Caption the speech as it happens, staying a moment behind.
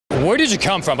Where did you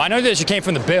come from? I know that you came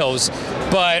from the Bills,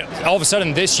 but all of a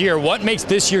sudden this year, what makes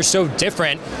this year so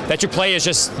different that your play is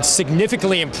just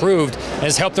significantly improved and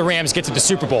has helped the Rams get to the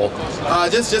Super Bowl?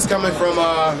 Just coming from,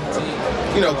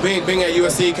 being at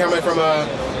USC, coming from a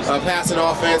passing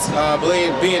offense,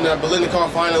 being a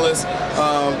Biletnikoff finalist,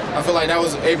 I feel like that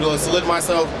was able to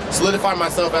solidify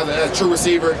myself as a true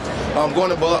receiver.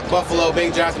 Going to Buffalo,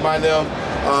 being drafted by them,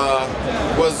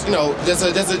 was just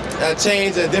a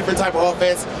change, a different type of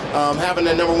offense. Having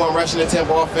the #1 rushing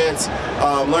attempt offense,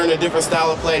 learning a different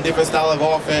style of play, different style of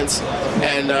offense,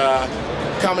 and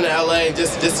coming to LA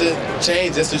just to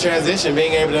change, just to transition,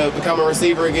 being able to become a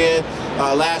receiver again.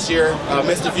 Last year,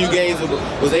 missed a few games,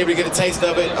 was able to get a taste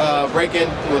of it, breaking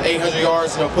with 800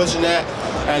 yards, pushing that,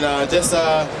 and just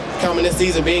coming this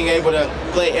season, being able to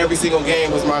play every single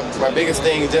game was my biggest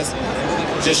thing.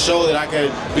 Just show that I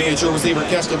could be a true receiver,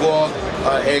 catch the ball,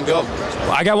 and go.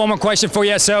 I got one more question for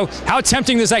you. So how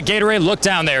tempting does that Gatorade look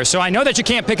down there? So I know that you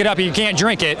can't pick it up and you can't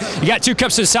drink it. You got 2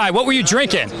 cups to the side. What were you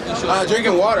drinking?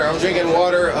 Drinking water. I'm drinking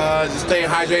water, just staying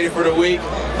hydrated for the week.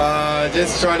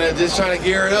 Just trying to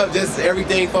gear it up. Just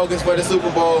everything focused for the Super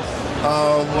Bowl,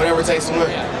 whatever it takes to win.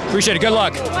 Appreciate it. Good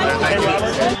luck.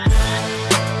 Thank you.